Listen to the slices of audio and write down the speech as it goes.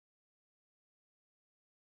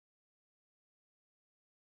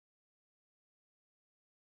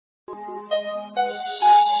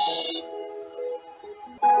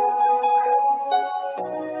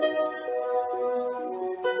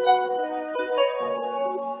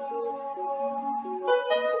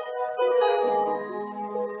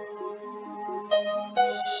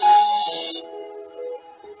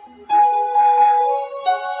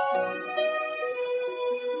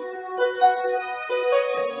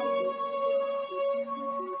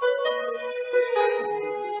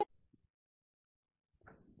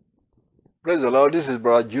Praise the Lord. This is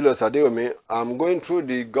Brother Julius Adewumi. I'm going through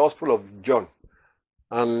the Gospel of John,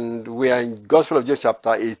 and we are in Gospel of John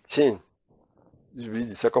chapter 18. This will be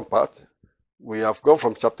the second part. We have gone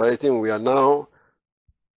from chapter 18. We are now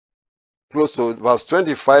close to verse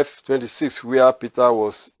 25, 26, where Peter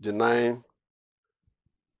was denying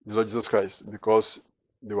the Lord Jesus Christ because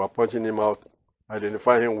they were pointing him out,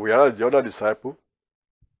 identifying him. Whereas the other disciple,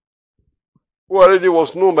 who already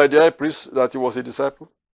was known by the high priest that he was a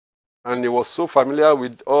disciple, and he was so familiar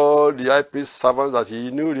with all the high priest servants that he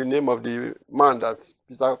knew the name of the man that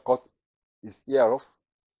Peter cut his ear off,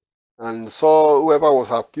 and saw whoever was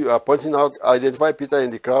pointing out, identified Peter in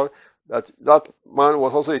the crowd, that man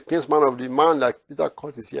was also a kinsman of the man that Peter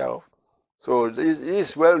cut his ear off. So he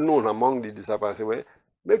is well known among the disciples. I say, well,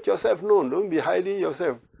 make yourself known. Don't be hiding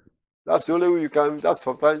yourself. That's the only way you can. That's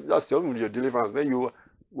the only way your deliverance, when you are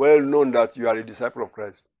well known that you are a disciple of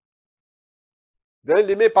Christ. Then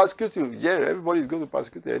they may persecute you. Yeah, everybody is going to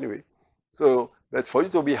persecute you anyway. So, but for you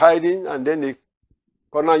to be hiding and then they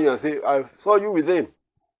corner you and say, I saw you with him,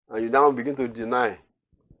 and you now begin to deny. You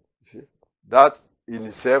see, that in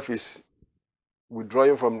itself is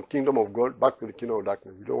withdrawing from the kingdom of God back to the kingdom of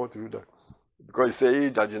darkness. You don't want to do that. Because he said, he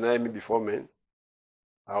that denied me before men,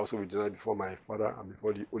 I also will deny before my Father and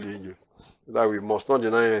before the holy angels. So that we must not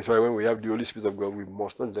deny him. So when we have the Holy Spirit of God, we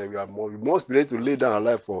must not deny. We must be ready to lay down our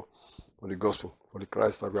life for the gospel, for the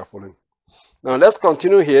Christ that we are following. Now let's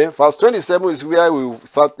continue here. Verse 27 is where we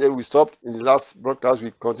stopped in the last broadcast.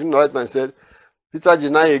 We continued right now and said, Peter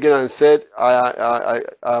denied again and said, I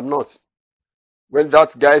am not. When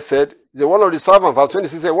that guy said, one of the servants, verse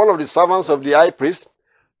 26 said, one of the servants of the high priest,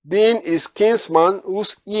 being his kinsman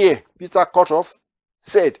whose ear Peter cut off,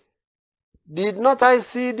 said, did not I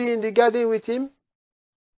see thee in the garden with him?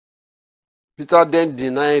 Peter then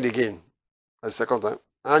denied again, the second time.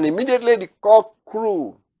 And immediately the cock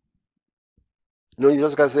crew. No,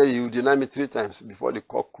 Jesus Christ said, you deny me 3 times before the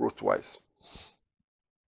cock crew twice.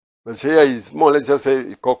 But here is more or less just say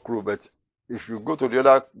the cock crew. But if you go to the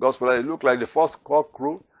other gospel, it looked like the first cock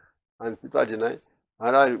crew and Peter denied.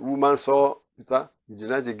 Another woman saw Peter, he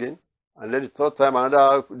denied again. And then the third time,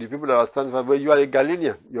 the people that are standing, well, you are a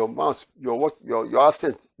Galilean. Your mouth, your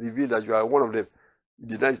accent revealed that you are one of them.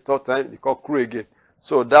 You denied the third time, the cock crew again.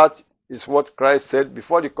 So that is what Christ said.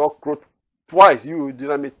 Before the cock crowed twice, you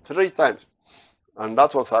denied me 3 times. And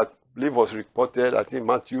that was, I believe, was reported, I think,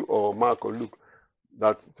 Matthew or Mark or Luke,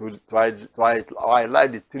 that I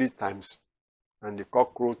lied the 3 times. And the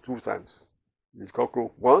cock crowed 2 times. The cock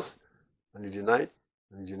crowed once, and he denied,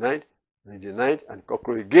 and he denied, and he denied, and the cock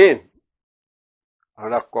crowed again.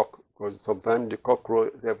 Another cock, because sometimes the cock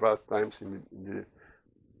crows several times in the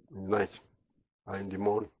night and in the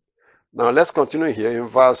morning. Now let's continue here in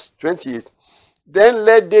verse 28. Then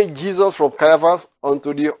led they Jesus from Caiaphas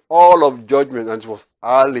unto the hall of judgment, and it was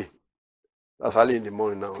early. That's early in the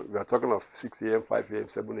morning now. We are talking of 6 a.m., 5 a.m.,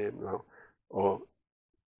 7 a.m. now, or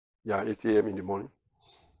 8 a.m. in the morning.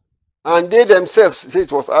 And they themselves, say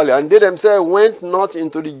it was early, and they themselves went not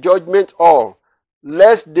into the judgment hall,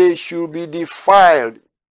 lest they should be defiled,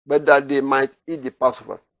 but that they might eat the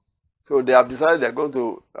Passover. So they have decided they're going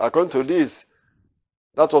to, according to this,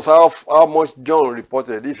 that was how much John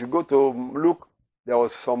reported. If you go to Luke, there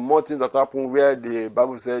was some more things that happened where the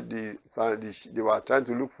Bible said they were trying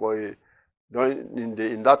to look for in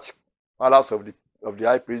that palace of the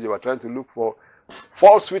high priest. They were trying to look for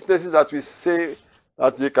false witnesses that we say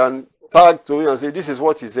that they can tag to him and say, this is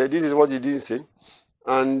what he said, this is what he didn't say.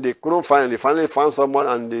 And they couldn't find. They finally found someone,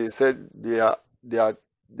 and they said their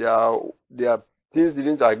things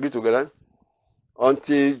didn't agree together.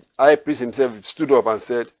 Until high priest himself stood up and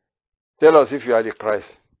said, tell us if you are the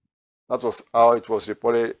Christ. That was how it was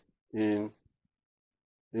reported in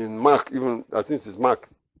Mark, even I think it's Mark.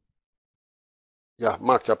 Yeah,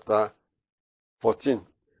 Mark chapter 14.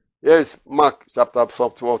 Here is Mark chapter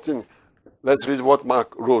 14. Let's read what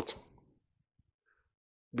Mark wrote.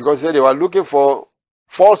 Because he said they were looking for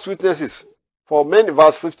false witnesses. For many,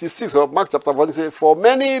 verse 56 of Mark chapter 14 says, for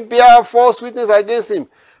many bear false witness against him,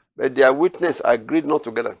 but their witness agreed not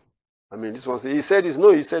together. I mean, this one said, he said this,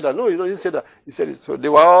 no, he said that, no, he didn't say that, he said it. So they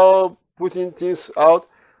were all putting things out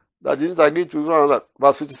that didn't agree to one another.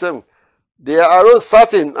 Verse 57. They arose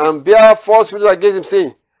certain and bare false witness against him,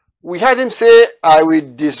 saying, we heard him say, I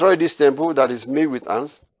will destroy this temple that is made with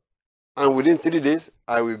hands, and within 3 days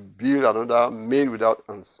I will build another made without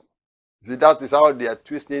hands. See, that is how they are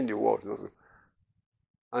twisting the word also.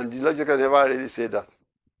 And the logical never really said that.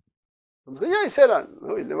 I'm saying, yeah, he said that.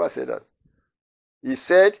 No, he never said that. He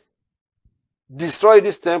said, destroy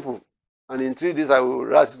this temple, and in 3 days I will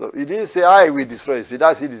rise it up. He didn't say, I will destroy it. See,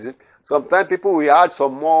 that's it. Sometimes people will add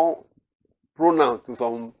some more pronoun to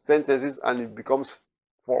some sentences, and it becomes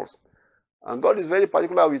false. And God is very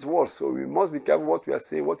particular with words, so we must be careful what we are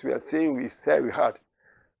saying. What we are saying, we say we heard.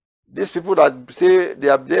 These people that say they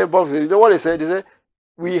are there, you know what they said? They say,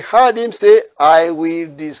 we heard him say, I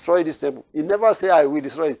will destroy this temple. He never said, I will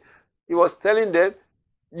destroy it. He was telling them,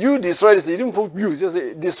 you destroy this. He didn't put you. He just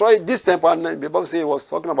said, destroy this temple. And the Bible says he was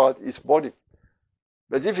talking about his body.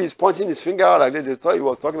 But if he's pointing his finger out like that, they thought he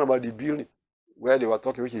was talking about the building where they were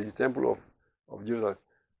talking, which is the temple of Jerusalem.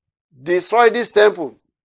 Destroy this temple,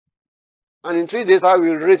 and in 3 days I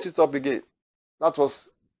will raise it up again. That was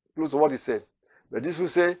close to what he said. But this will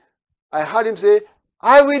say, I heard him say,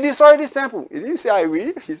 I will destroy this temple. He didn't say I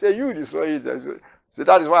will. He said, you destroy it. So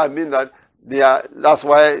that is why I mean that that's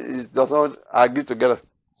why it does not agree together.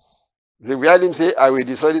 So we heard him say, I will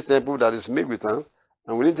destroy this temple that is made with hands,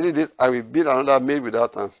 and within 3 days I will build another made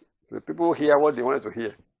without hands. So people hear what they wanted to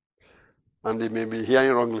hear, and they may be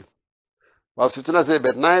hearing wrongly. Verse 15 says,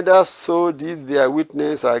 but neither so did their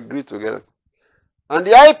witness agree together. And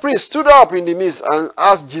the high priest stood up in the midst and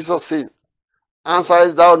asked Jesus, saying,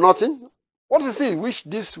 answerest thou nothing? What is it which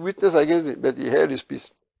this witness against him? But he held his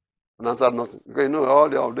peace and answered nothing. Because you know,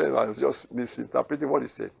 all of them are just misinterpreting what he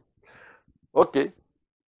said. Okay.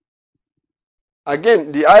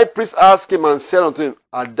 Again, the high priest asked him and said unto him,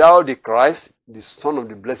 art thou the Christ, the Son of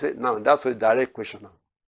the Blessed? Now, that's a direct question now.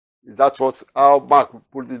 That was how Mark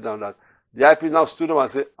put it down. That the high priest now stood up and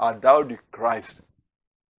said, art thou the Christ,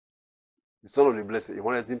 the Son of the Blessed? He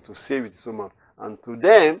wanted him to say with his own mouth. And to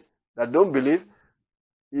them that don't believe,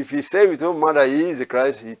 if he said with his own mouth that he is the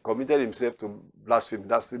Christ, he committed himself to blasphemy.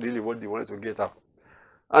 That's really what they wanted to get out.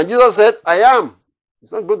 And Jesus said, I am.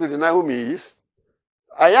 He's not going to deny whom he is.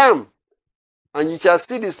 I am. And ye shall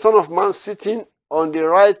see the Son of Man sitting on the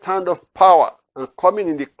right hand of power and coming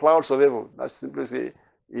in the clouds of heaven. That's simply say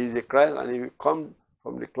he is the Christ, and he will come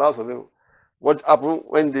from the clouds of heaven. What happened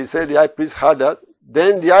when they said the high priest heard that?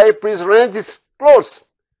 Then the high priest rent his clothes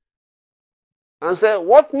and said,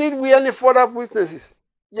 what need we any further witnesses?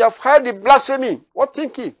 You have heard the blasphemy. What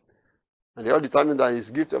think ye? And they all determined that he's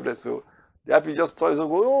guilty of that. So the high priest just told him,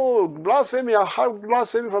 oh, blasphemy, I heard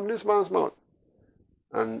blasphemy from this man's mouth.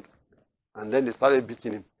 And then they started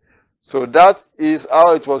beating him. So that is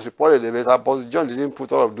how it was reported. But Apostle John didn't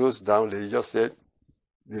put all of those down. They just said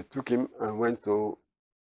they took him and went to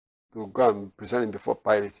go and present him before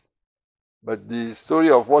Pilate. But the story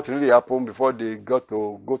of what really happened before they got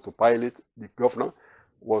to go to Pilate, the governor,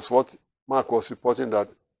 was what Mark was reporting,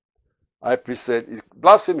 that high priest said it's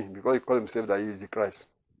blasphemy because he called himself that he is the Christ.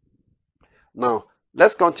 Now,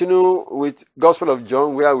 let's continue with Gospel of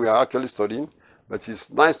John, where we are actually studying. But it's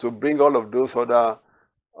nice to bring all of those other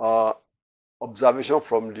observations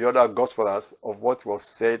from the other Gospelers of what was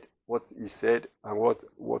said, what he said, and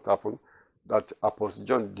what happened, that Apostle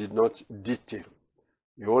John did not detail.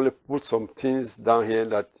 He only put some things down here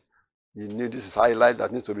that he knew this is highlight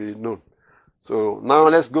that needs to be known. So now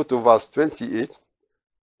let's go to verse 28,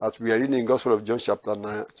 that we are reading in Gospel of John chapter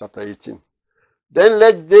 18. Then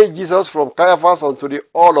led they Jesus from Caiaphas unto the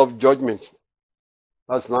hall of judgment.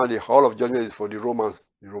 That's now the hall of judgment is for the Romans,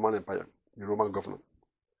 the Roman Empire, the Roman government.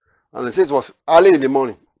 And it says it was early in the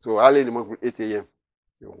morning. So early in the morning, 8 a.m.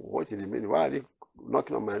 So what in the morning? Why are they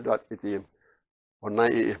knocking on my door at 8 a.m. or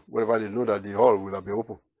 9 a.m.? Wherever they know that the hall will have been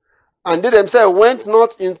open. And they themselves went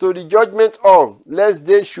not into the judgment hall, lest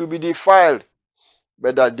they should be defiled,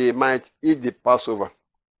 but that they might eat the Passover.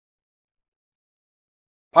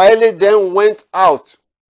 Pilate then went out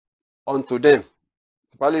unto them.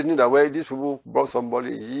 Pilate knew that where these people brought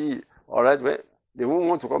somebody, all right, well, they won't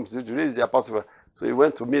want to come to today is their Passover. So he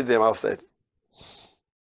went to meet them outside.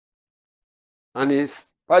 And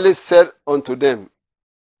Pilate said unto them,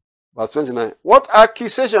 verse 29, what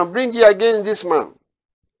accusation bring ye against this man?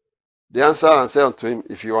 They answered and said unto him,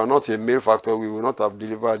 if you are not a malefactor, we will not have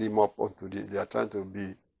delivered him up unto thee. They are trying to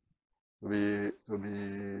be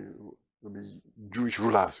Jewish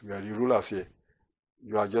rulers. We are the rulers here.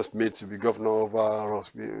 You are just made to be governor over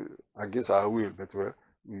us against our will, but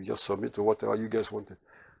we just submit to whatever you guys wanted.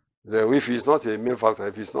 So if he's not a malefactor,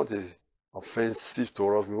 if he's not offensive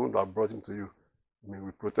to us, we wouldn't have brought him to you. I mean,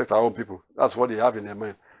 we protect our own people. That's what they have in their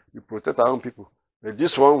mind. We protect our own people. But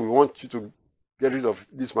this one, we want you to get rid of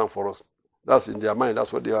this man for us. That's in their mind.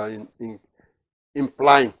 That's what they are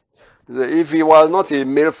implying. They say, if he was not a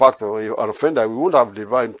male factor or an offender, we wouldn't have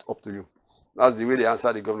delivered him up to you. That's the way they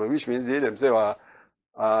answer the governor, which means they themselves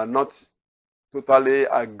are not totally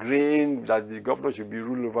agreeing that the governor should be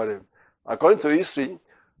ruled over them. According to history,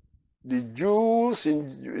 the Jews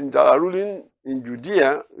that are ruling in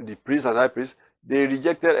Judea, the priests and high priests, they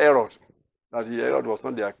rejected Herod, that Herod was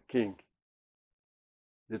not their king.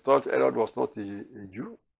 They thought Herod was not a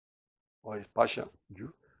Jew, or a Persian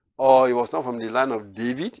Jew, or he was not from the line of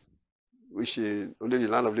David, which only the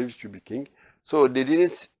line of David should be king. So they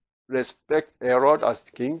didn't respect Herod as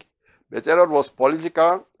king, but Herod was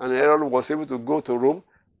political, and Herod was able to go to Rome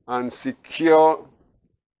and secure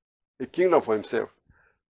a kingdom for himself.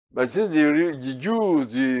 But since the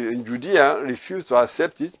Jews in Judea refused to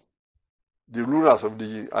accept it, the rulers of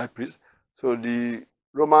the high priest, so the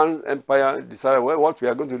Roman Empire decided, well, what we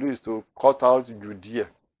are going to do is to cut out Judea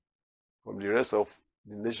from the rest of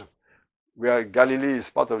the nation. Where Galilee is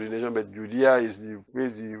part of the nation, but Judea is the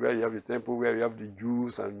place where you have the temple, where you have the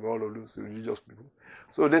Jews and all of those religious people.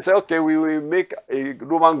 So they said, okay, we will make a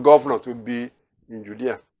Roman governor to be in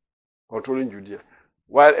Judea, controlling Judea,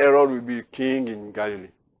 while Herod will be king in Galilee.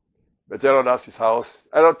 But Herod has his house.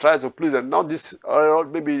 Herod tried to please them. Not this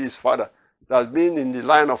Herod, maybe his father. It has been in the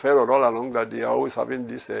line of Herod all along that they are always having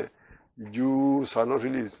this. The Jews are not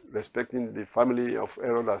really respecting the family of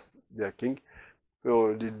Herod as their king.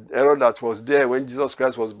 So the Herod that was there when Jesus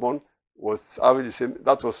Christ was born was having the same.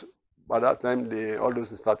 That was by that time all those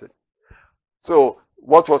things started. So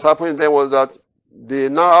what was happening then was that they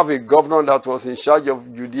now have a governor that was in charge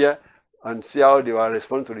of Judea, and see how they were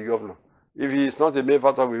responding to the governor. If he is not a male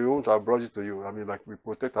factor, we won't have brought it to you. I mean, like, we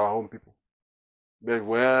protect our own people. But,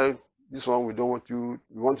 well, this one, we don't want you,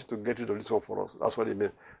 we want you to get rid of this one for us. That's what they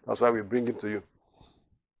meant. That's why we bring him to you.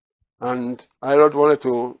 And Herod wanted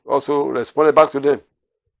to also respond back to them.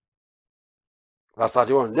 Verse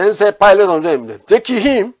 31. Then said Pilate unto them, take ye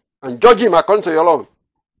him and judge him according to your law.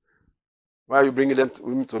 Why are you bringing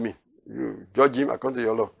him to me? You judge him according to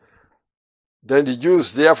your law. Then the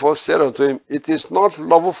Jews therefore said unto him, it is not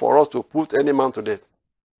lawful for us to put any man to death.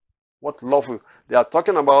 What lawful? They are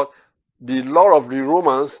talking about the law of the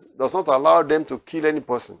Romans does not allow them to kill any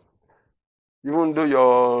person. Even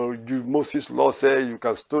though Moses' law says you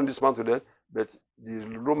can stone this man to death, but the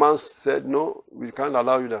Romans said, no, we can't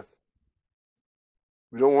allow you that.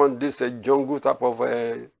 We don't want this jungle type of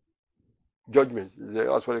judgment.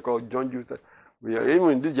 That's what they call jungle. Even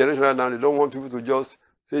in this generation right now, they don't want people to just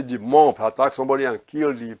say the mob attack somebody and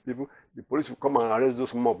kill the people. The police will come and arrest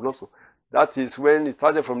those mob. Also, that is when it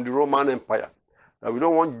started from the Roman Empire. And we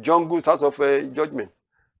don't want jungle type of judgment.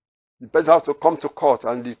 The person has to come to court,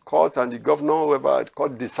 and the court and the governor, whoever the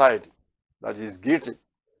court decide that he is guilty.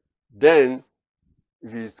 Then,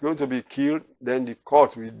 if he's going to be killed, then the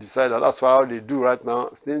court will decide that. That's how they do right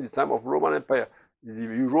now. Since the time of Roman Empire, the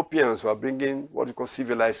Europeans were bringing what we call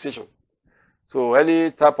civilization. So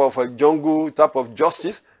any type of a jungle type of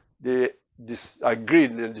justice, they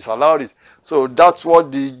disagreed and disallowed it. So that's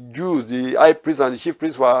what the Jews, the high priests and the chief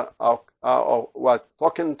priests were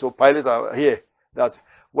talking to Pilate here. That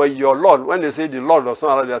when your Lord, when they say the Lord does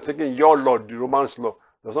not allow, they are taking your Lord, the Roman's law,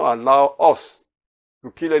 does not allow us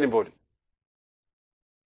to kill anybody.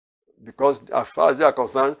 Because as far as they are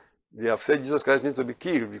concerned, they have said Jesus Christ needs to be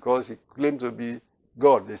killed because he claimed to be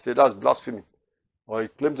God. They say that's blasphemy. Or he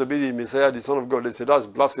claimed to be the Messiah, the Son of God. They say that's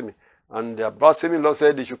blasphemy. And their blasphemy law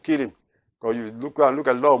said they should kill him. Because you look at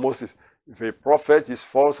the law of Moses. If a prophet is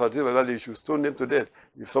false or things like that, they should stone them to death.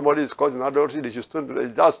 If somebody is caught in adultery, they should stone to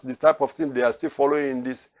death. That's the type of thing they are still following in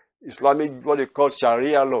this Islamic, what they call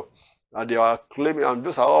Sharia law. And they are claiming, and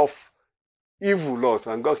those are all evil laws.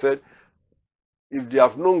 And God said, if they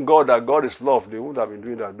have known God that God is love, they wouldn't have been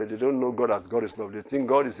doing that. But they don't know God as God is love. They think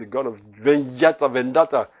God is a God of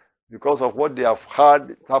vendetta because of what they have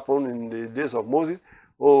heard happen in the days of Moses.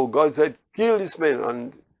 Oh, God said, kill this man.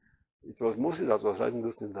 And it was Moses that was writing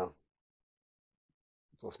those things down.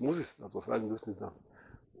 It was Moses that was writing those things down.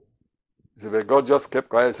 So but God just kept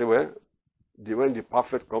quiet and said, well, when the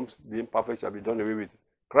perfect comes, the imperfect shall be done away with.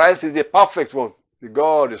 Christ is the perfect one. The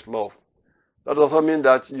God is love. That doesn't mean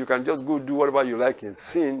that you can just go do whatever you like in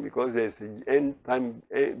sin, because there's an end time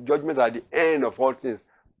judgment at the end of all things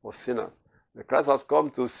for sinners. But Christ has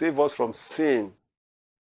come to save us from sin.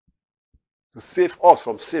 To save us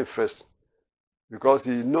from sin first. Because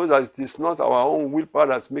he knows that it is not our own willpower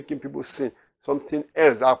that's making people sin. Something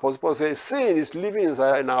else. Our Apostle Paul says sin is living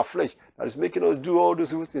in our flesh that is making us do all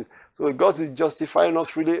those evil things. So God is justifying us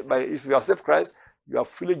freely. If you accept Christ, you are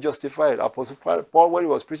fully justified. Apostle Paul, when he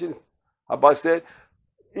was preaching about, said,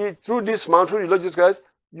 through this man, through the Lord Jesus Christ,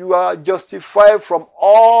 you are justified from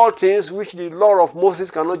all things which the law of Moses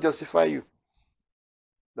cannot justify you.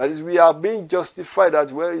 That is, we are being justified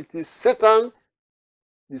as well. It is Satan,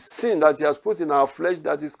 the sin that he has put in our flesh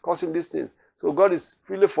that is causing these things. So God is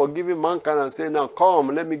freely forgiving mankind and saying, now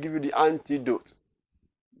come, let me give you the antidote.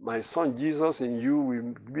 My son Jesus in you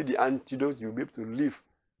will be the antidote. You'll be able to live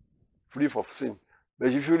free from sin.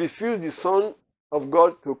 But if you refuse the Son of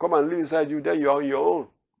God to come and live inside you, then you are on your own.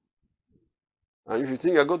 And if you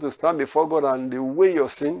think you're going to stand before God and they weigh your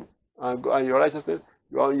sin and your righteousness,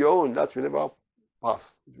 you are on your own. That will never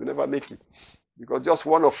pass. It will never make it. Because just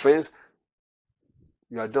one offense,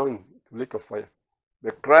 you are done to lake of fire.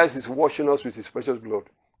 But Christ is washing us with his precious blood.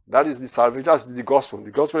 That is the salvation. That's the gospel. The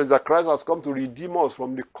gospel is that Christ has come to redeem us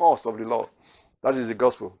from the curse of the law. That is the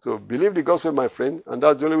gospel. So believe the gospel, my friend, and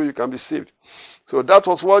that's the only way you can be saved. So that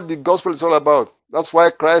was what the gospel is all about. That's why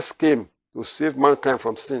Christ came, to save mankind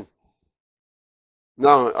from sin.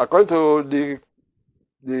 Now, according to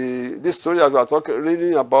this story that we are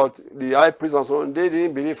reading about the high priest and so on, they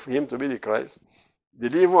didn't believe him to be the Christ. They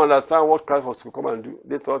didn't even understand what Christ was to come and do.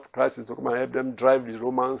 They thought Christ was to come and help them drive the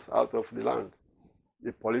Romans out of the land.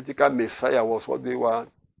 The political Messiah was what they were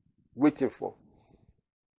waiting for.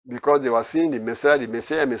 Because they were seeing the Messiah,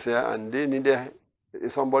 and they needed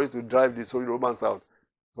somebody to drive the Romans out.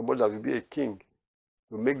 Somebody that would be a king.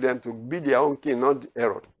 To make them to be their own king, not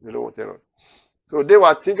Herod. They don't want Herod. So they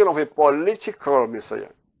were thinking of a political Messiah.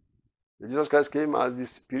 Jesus Christ came as the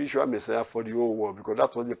spiritual Messiah for the whole world, because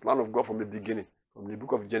that was the plan of God from the beginning, from the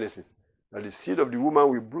book of Genesis. That the seed of the woman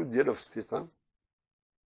will bruise the head of Satan.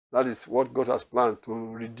 That is what God has planned, to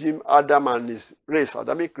redeem Adam and his race,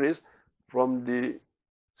 Adamic race, from the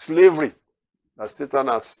slavery that Satan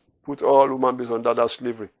has put all human beings under, that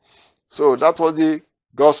slavery. So that was the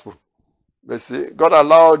gospel. Let's see, God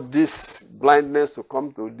allowed this blindness to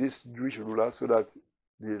come to this Jewish ruler so that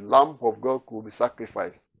the Lamb of God could be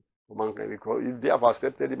sacrificed for mankind. Because if they have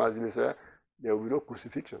accepted him as the Messiah, there will be no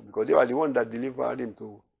crucifixion, because they were the one that delivered him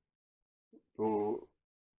to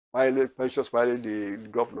Pilate, Pontius Pilate, the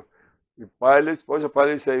governor. Pontius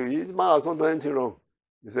Pilate said, this man has not done anything wrong.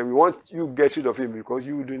 He said, we want you to get rid of him because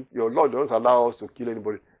your Lord doesn't allow us to kill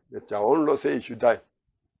anybody. That our own Lord said he should die.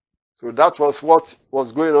 So that was what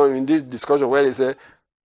was going on in this discussion, where he said,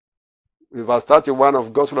 in verse 31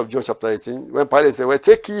 of Gospel of John chapter 18, when Pilate said, well,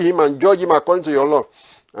 take ye him and judge him according to your law.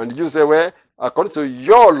 And the Jews said, well, according to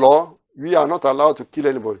your law, we are not allowed to kill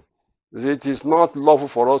anybody. It is not lawful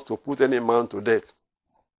for us to put any man to death.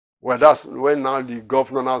 Well, that's when now the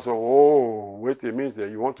governor now said, oh, wait a minute,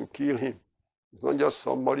 you want to kill him. It's not just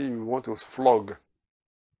somebody you want to flog.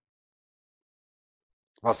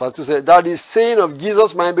 Verse 32 said, that the saying of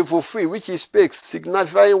Jesus might be fulfilled, which he spake,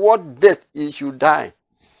 signifying what death he should die.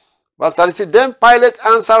 Verse 33, then Pilate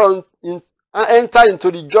entered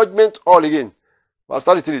into the judgment hall again. Verse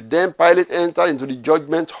 33, then Pilate entered into the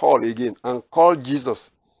judgment hall again and called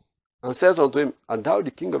Jesus and said unto him, art thou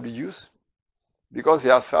the king of the Jews? Because he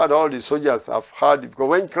has heard, all the soldiers have heard it. Because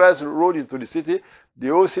when Christ rode into the city, the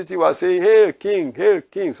whole city was saying, hail king, hail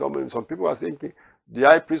king. Some people were saying king. The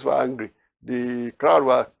high priests were angry. The crowd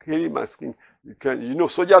were hailing him as king.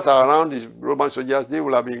 Soldiers are around, the Roman soldiers, they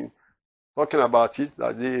will have been talking about it,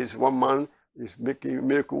 that there is one man is making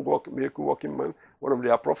miracle working man, one of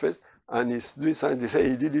their prophets, and he's doing signs. They say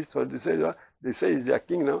he did it, so they say he's their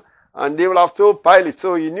king now. And they will have told Pilate,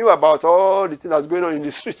 so he knew about all the things that's going on in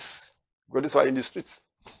the streets. Because these were in the streets.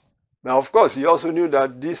 Now, of course, he also knew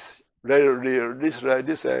that this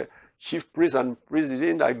chief priest and priest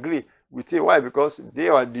didn't agree with him. Why? Because they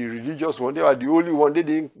were the religious one. They were the only one.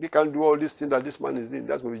 They can't do all these things that this man is doing.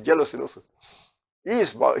 That's going to be jealousy also. He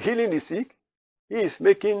is healing the sick. He is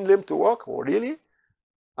making them to walk. Oh, really?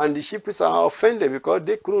 And the chief priests are offended because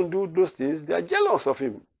they couldn't do those things. They are jealous of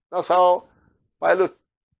him. That's how Pilate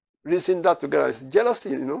reasoned that together. It's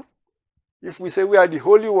jealousy, If we say we are the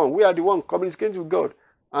Holy One, we are the one communicating with God,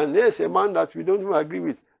 and there's a man that we don't even agree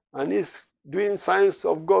with, and he's doing signs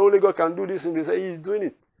of God, only God can do this, and they say he's doing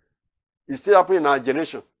it. It's still happening in our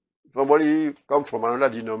generation. Somebody come from another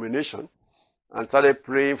denomination and started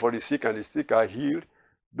praying for the sick, and the sick are healed.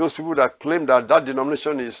 Those people that claim that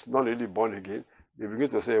denomination is not really born again, they begin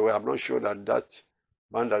to say, well, I'm not sure that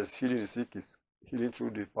man that is healing the sick is healing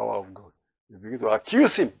through the power of God. They begin to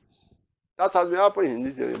accuse him. That has been happening in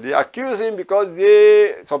this area. They accuse him because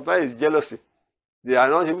sometimes it's jealousy. They are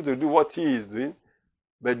not able to do what he is doing,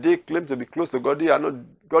 but they claim to be close to God.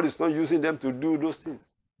 God is not using them to do those things.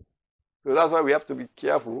 So that's why we have to be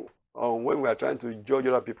careful when we are trying to judge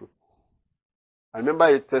other people. I remember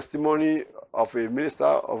a testimony of a minister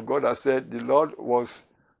of God that said the Lord was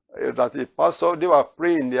that a pastor, they were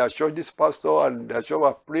praying in their church, this pastor and their church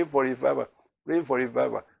were praying for revival, praying for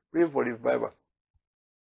revival, praying for revival.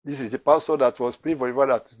 This is the pastor that was praying for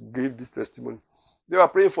revival that gave this testimony. They were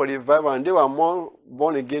praying for revival and they were more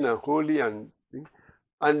born again and holy and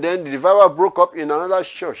then the revival broke up in another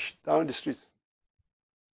church down the street.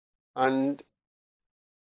 And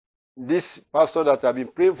this pastor that had been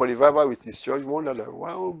praying for revival with his church wondered,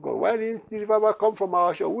 wow, God, why didn't the revival come from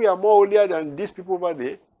our church? We are more holier than these people over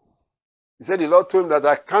there. He said the Lord told him that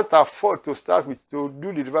I can't afford to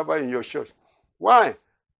do the revival in your church. Why?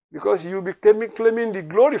 Because you'll be claiming the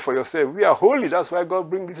glory for yourself. We are holy, that's why God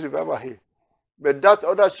brings this revival here. But that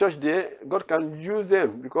other church there, God can use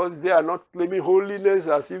them because they are not claiming holiness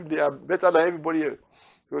as if they are better than everybody else.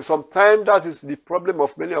 So sometimes that is the problem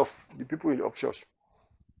of many of the people of church.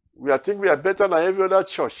 We think we are better than every other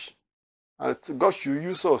church. And God should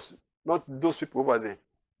use us, not those people over there.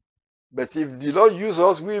 But if the Lord uses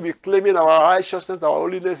us, we will be claiming our righteousness, our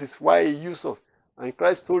holiness is why He uses us. And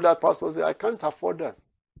Christ told that pastor, I can't afford that.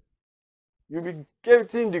 You'll be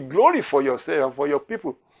getting the glory for yourself and for your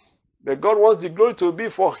people. But God wants the glory to be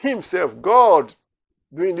for Himself, God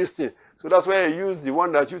doing this thing. So that's why He used the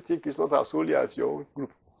one that you think is not as holy as your own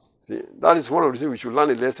group. See, that is one of the things we should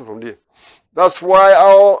learn a lesson from there. That's why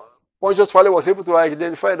our Pontius Pilate was able to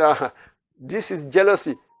identify that this is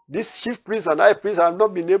jealousy. This chief priest and high priest have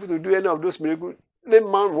not been able to do any of those miracles.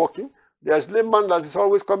 Lame man walking. There's lame man that is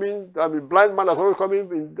always coming, blind man that's always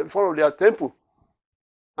coming in front of their temple.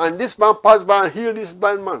 And this man passed by and healed this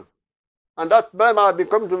blind man. And that blind man had been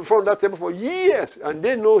coming to the front of that temple for years. And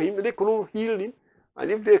they know him, they couldn't heal him.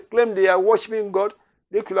 And if they claim they are worshiping God,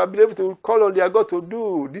 they could have been able to call on their God to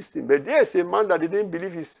do this thing. But there's a man that they didn't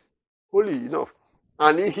believe is holy enough.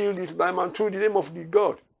 And he healed this blind man through the name of the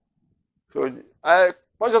God. So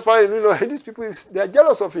Pontius Pilate, these people, they are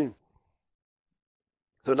jealous of him.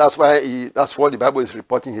 So that's what the Bible is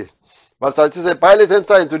reporting here. Verse 13 says, Pilate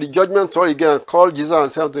entered into the judgment hall again and called Jesus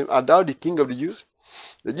and said to him, Art thou the king of the Jews?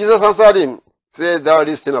 Jesus answered him, Say thou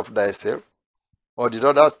this thing of thyself, or did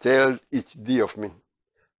others tell it thee of me?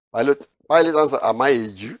 Pilate answered, Am I a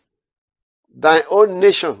Jew? Thine own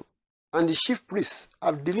nation and the chief priests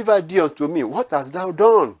have delivered thee unto me. What hast thou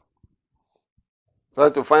done?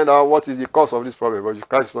 Trying to find out what is the cause of this problem, but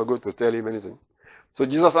Christ is not going to tell him anything. So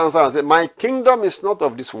Jesus answered and said, My kingdom is not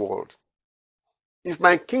of this world. If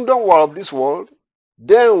my kingdom were of this world,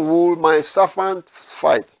 then would my servants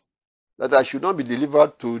fight, that I should not be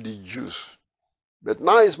delivered to the Jews. But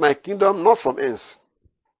now is my kingdom not from hence.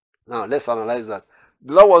 Now let's analyze that.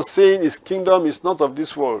 The Lord was saying his kingdom is not of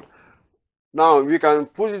this world. Now we can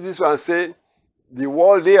put it this way and say, the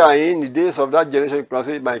world they are in, the days of that generation, you can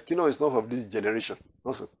say, my kingdom is not of this generation.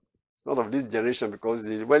 Also, it's not of this generation because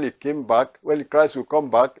when he came back, when Christ will come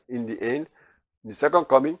back in the end, in the second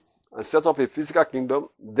coming, and set up a physical kingdom,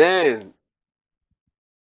 then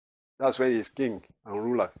that's when he is king and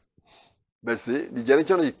ruler. But see, the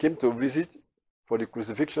generation he came to visit for the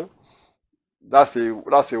crucifixion, that's a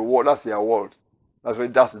world, that's their world.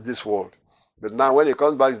 That's this world. But now when he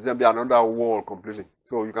comes back, it's going to be another world completely.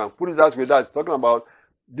 So you can put it that way. That's talking about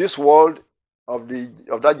this world of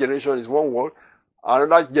that generation is one world.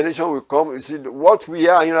 Another generation will come. You see, what we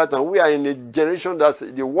are in right now, we are in a generation that's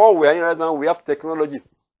the world we are in right now. We have technology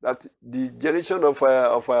that the generation of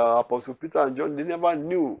Apostle Peter and John, they never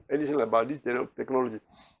knew anything about this technology.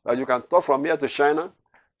 That you can talk from here to China,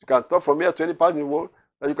 you can talk from here to any part in the world.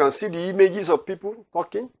 That you can see the images of people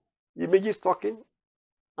talking,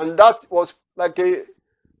 and that was like a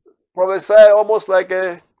prophesy, almost like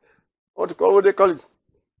a what do they call it?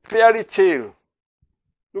 Fairy tale.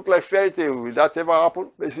 Look like fairy tale. Will that ever happen?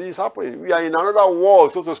 But see, it's happening. We are in another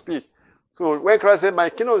world, so to speak. So when Christ said, my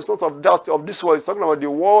kingdom is not of this world, it's talking about the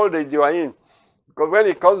world that you are in. Because when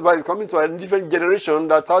he comes back, he's coming to a different generation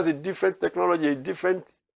that has a different technology, different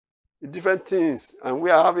things. And we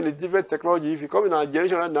are having a different technology. If you come in our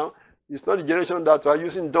generation right now, it's not the generation that are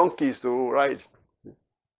using donkeys to ride.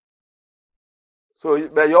 So,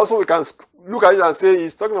 but we can look at it and say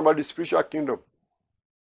he's talking about the spiritual kingdom.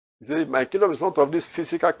 He says, my kingdom is not of this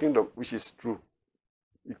physical kingdom, which is true.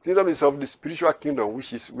 The kingdom is of the spiritual kingdom,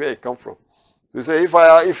 which is where it comes from. So he says,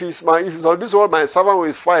 if it's of this world, my servant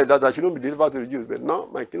will fight that I shouldn't be delivered to the Jews. But no,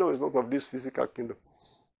 my kingdom is not of this physical kingdom,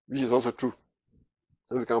 which is also true.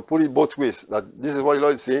 So we can put it both ways. That this is what the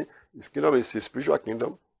Lord is saying. His kingdom is his spiritual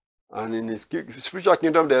kingdom. And in his spiritual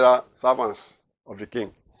kingdom, there are servants of the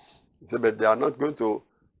king. He said, but they are not going to.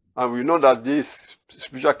 And we know that this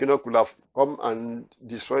spiritual kingdom could have come and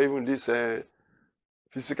destroy even this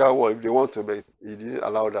physical world if they want to, but he didn't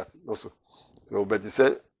allow that also. So, but he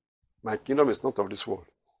said, my kingdom is not of this world.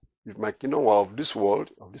 If my kingdom were of this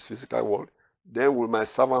world, of this physical world, then will my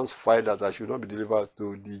servants fight that I should not be delivered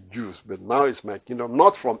to the Jews. But now it's my kingdom,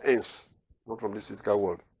 not from hence, not from this physical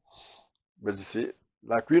world. But you see,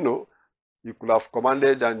 like we know, he could have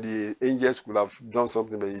commanded and the angels could have done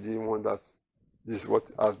something, but he didn't want that. This is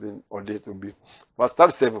what has been ordained to be. Verse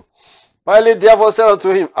 37. Pilate therefore said unto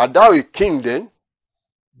him, Art thou a king then?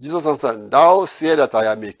 Jesus answered, Thou say that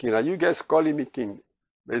I am a king. And you guys calling me king.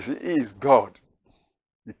 But you see, he is God,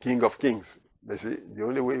 the King of kings. But you see, the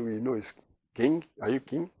only way we know is king. Are you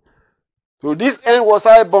king? To this end was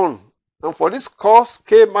I born, and for this cause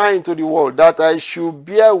came I into the world, that I should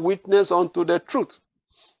bear witness unto the truth.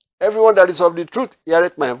 Everyone that is of the truth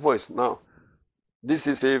heareth my voice. Now, this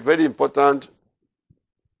is a very important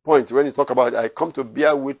point when you talk about I come to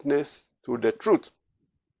bear witness to the truth.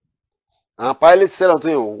 And Pilate said unto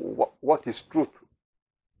him, What is truth?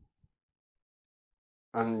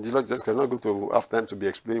 And Jesus just cannot go to have time to be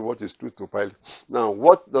explaining what is truth to Pilate. Now,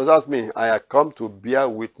 what does that mean? I have come to bear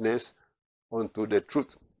witness unto the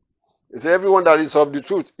truth. He said, everyone that is of the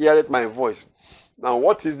truth heareth my voice. Now,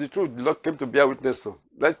 what is the truth the Lord came to bear witness to?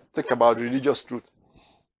 Let's think about religious truth.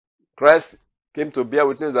 Christ came to bear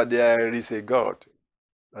witness that there is a God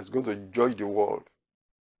that's going to judge the world.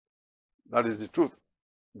 That is the truth.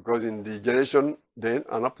 Because in the generation then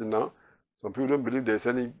and up to now, some people don't believe there's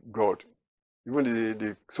any God. Even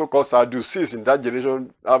the so-called Sadducees in that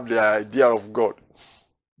generation have the idea of God.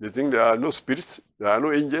 They think there are no spirits, there are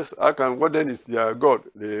no angels. What then is their God?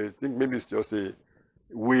 They think maybe it's just a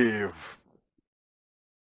wave,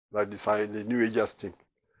 like the New Agers think.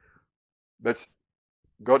 But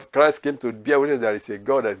Christ came to bear witness there is a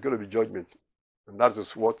God that is going to be judgment. And that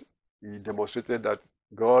is what he demonstrated, that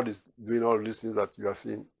God is doing all these things that you are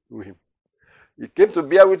seeing through him. He came to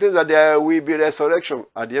bear witness that there will be resurrection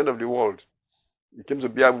at the end of the world. He came to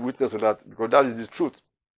bear witness to that because that is the truth.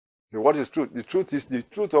 So what is truth? The truth is the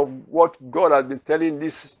truth of what God has been telling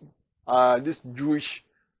this Jewish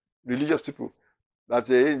religious people. That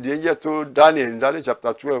the angel told Daniel in Daniel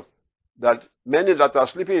chapter 12 that many that are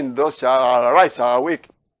sleeping in dust shall arise, shall awake.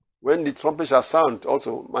 When the trumpet shall sound,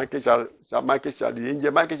 also the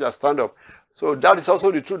angel Michael shall stand up. So that is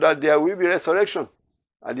also the truth, that there will be resurrection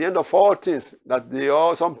at the end of all things.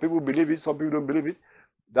 That some people believe it, some people don't believe it.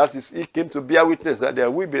 That is, he came to bear witness that there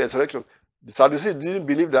will be resurrection. The Sadducees didn't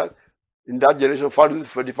believe that. In that generation,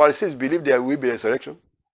 the Pharisees believed there will be resurrection.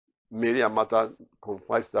 Mary and Martha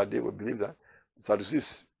confessed that they would believe that. The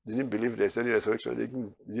Sadducees didn't believe there's any resurrection. They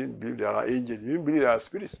didn't believe there are angels. They didn't believe there are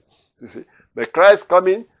spirits. You see. But Christ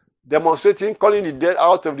coming, demonstrating, calling the dead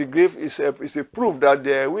out of the grave is a proof that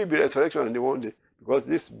there will be resurrection in the one day. Because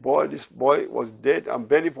this boy was dead and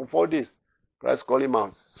buried for 4 days. Christ called him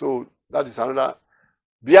out. So that is another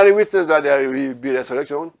bearing witness that there will be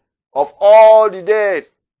resurrection of all the dead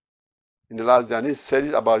in the last day. And he said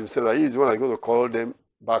it about himself, that he is the one that's going to call them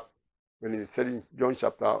back. When he said in John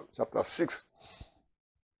chapter 6,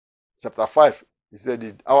 chapter 5, he said,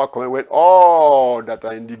 the hour coming when all that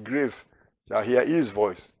are in the graves shall hear his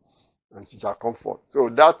voice, and she shall come forth. So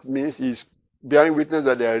that means he's bearing witness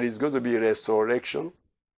that there is going to be a resurrection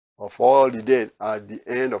of all the dead at the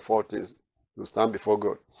end of all things to stand before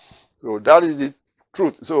God. So that is the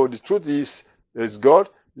truth. So the truth is God.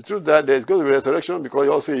 The truth that there is going to be resurrection,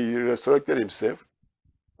 because he resurrected himself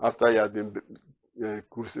after he had been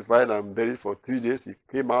crucified and buried for 3 days. He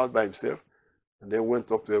came out by himself and then went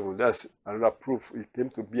up to heaven. That's another proof. He came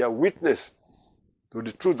to bear witness to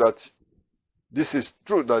the truth that this is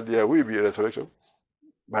true, that there will be a resurrection,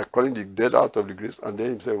 by calling the dead out of the graves, and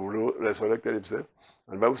then himself resurrected himself.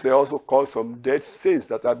 And the Bible says also called some dead saints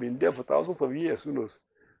that have been there for thousands of years, who knows,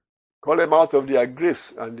 call them out of their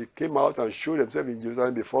graves, and they came out and showed themselves in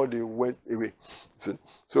Jerusalem before they went away.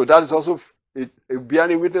 So that is also a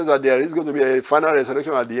bearing witness that there is going to be a final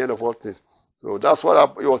resurrection at the end of all things. So that's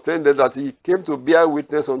what he was telling them, that he came to bear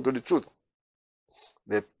witness unto the truth.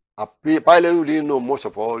 The Pilate didn't know much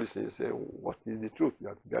of all these things. He said, what is the truth you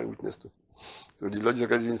have to bear witness to? So the Lord Jesus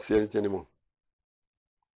Christ didn't say anything anymore.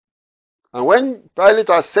 And when Pilate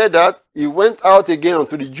had said that, he went out again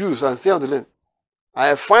unto the Jews and said unto them,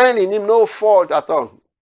 I find in him no fault at all.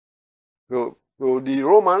 So the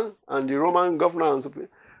Roman and the Roman governor, and so,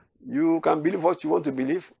 you can believe what you want to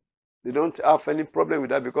believe. They don't have any problem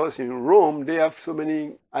with that, because in Rome, they have so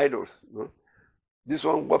many idols. You know? This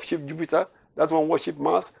one worship Jupiter, that one worship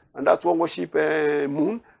Mars, and that one worship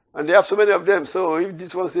Moon. And they have so many of them. So if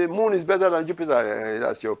this one says Moon is better than Jupiter,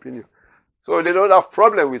 that's your opinion. So they don't have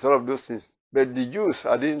problem with all of those things. But the Jews,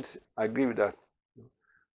 I didn't agree with that.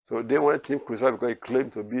 So they wanted him crucified because he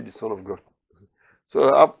claimed to be the Son of God.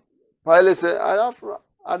 So Pilate said,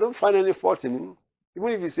 I don't find any fault in him. Even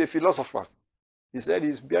if he's a philosopher, he said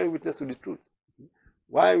he's bearing witness to the truth.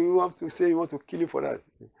 Why we want to say you want to kill him for that?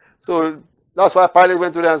 So that's why Pilate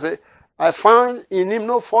went to them and said, I found in him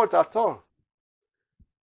no fault at all.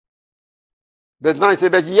 But now he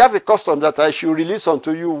said, but ye have a custom that I should release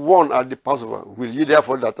unto you one at the Passover. Will ye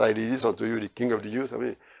therefore that I release unto you the King of the Jews? I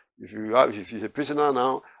mean, if he's a prisoner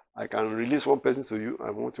now, I can release one person to you. I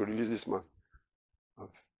want to release this man.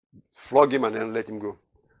 Flog him and then let him go.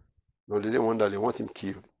 No, they didn't want that. They want him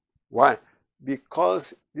killed. Why?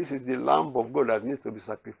 Because this is the Lamb of God that needs to be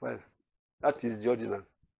sacrificed. That is the ordinance.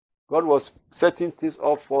 God was setting things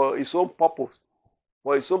up for his own purpose.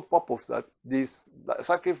 For his own purpose, that this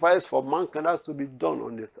sacrifice for mankind has to be done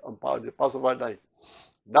on the Passover night.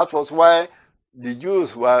 That was why the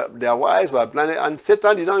Jews their wives were blinded, and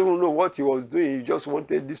Satan did not even know what he was doing. He just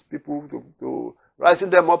wanted these people to rising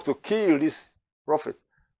them up to kill this prophet.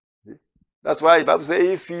 That's why the Bible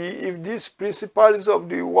says, if these principalities of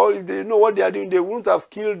the world, if they know what they are doing, they wouldn't have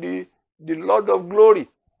killed the Lord of glory.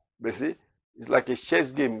 But see, it's like a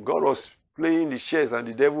chess game. God was playing the chess and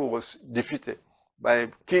the devil was defeated by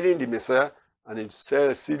killing the Messiah, and it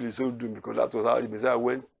sealed his own doom, because that was how the Messiah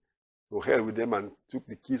went to hell with them and took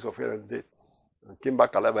the keys of hell and death and came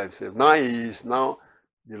back alive by himself. Now he is now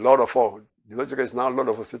the Lord of all. The Lord Jesus is now Lord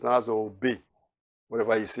of all. Satan has to obey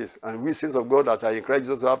whatever he says. And we saints of God that are in Christ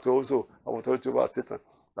Jesus have to also have authority over Satan.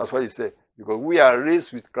 That's what he said. Because we are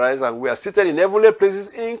raised with Christ and we are seated in heavenly places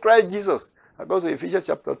in Christ Jesus. According to Ephesians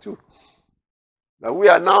chapter 2. Now we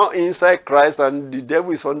are now inside Christ and the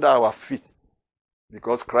devil is under our feet.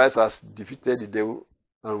 Because Christ has defeated the devil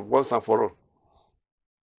and once and for all.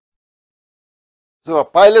 So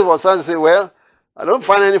Pilate was trying to say, well, I don't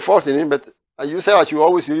find any fault in him, but you said that you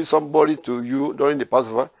always release somebody to you during the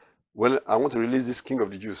Passover. Well, I want to release this King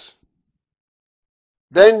of the Jews.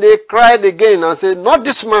 Then they cried again and said, not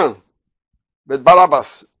this man, but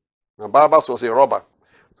Barabbas. And Barabbas was a robber.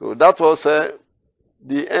 So that was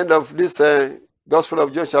the end of this Gospel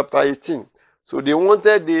of John chapter 18. So they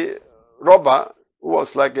wanted the robber, who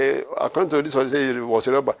was like according to this one, they say he was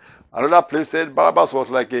a robber. Another place said Barabbas was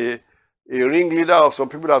like a ringleader of some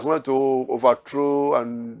people that wanted to overthrow,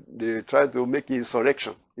 and they tried to make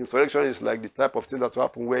insurrection. Insurrection is like the type of thing that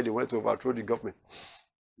happened where they wanted to overthrow the government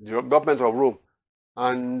of Rome.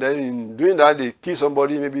 And then in doing that, they killed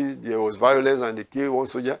somebody, maybe there was violence and they killed one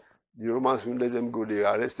soldier. The Romans wouldn't let them go. They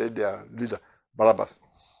arrested their leader, Barabbas.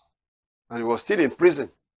 And he was still in prison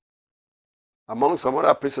among some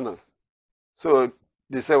other prisoners. So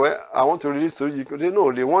they said, well, I want to release to you. They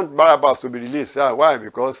know they want Barabbas to be released. Yeah, why?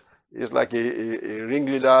 Because it's like a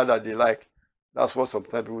ringleader that they like. That's what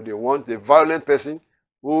sometimes people, they want a violent person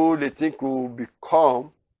who they think will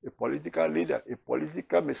become a political leader, a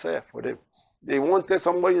political messiah for them. They wanted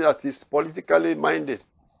somebody that is politically minded,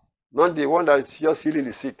 not the one that is just healing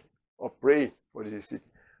the sick or praying for the sick.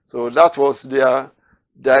 So that was their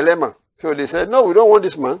dilemma. So they said, no, we don't want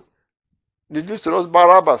this man. Release to us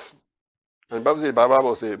Barabbas. And the Bible says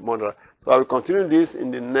Barabbas was a murderer. So I will continue this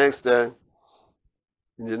in the next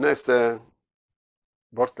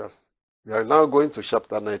broadcast. We are now going to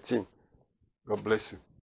chapter 19. God bless you.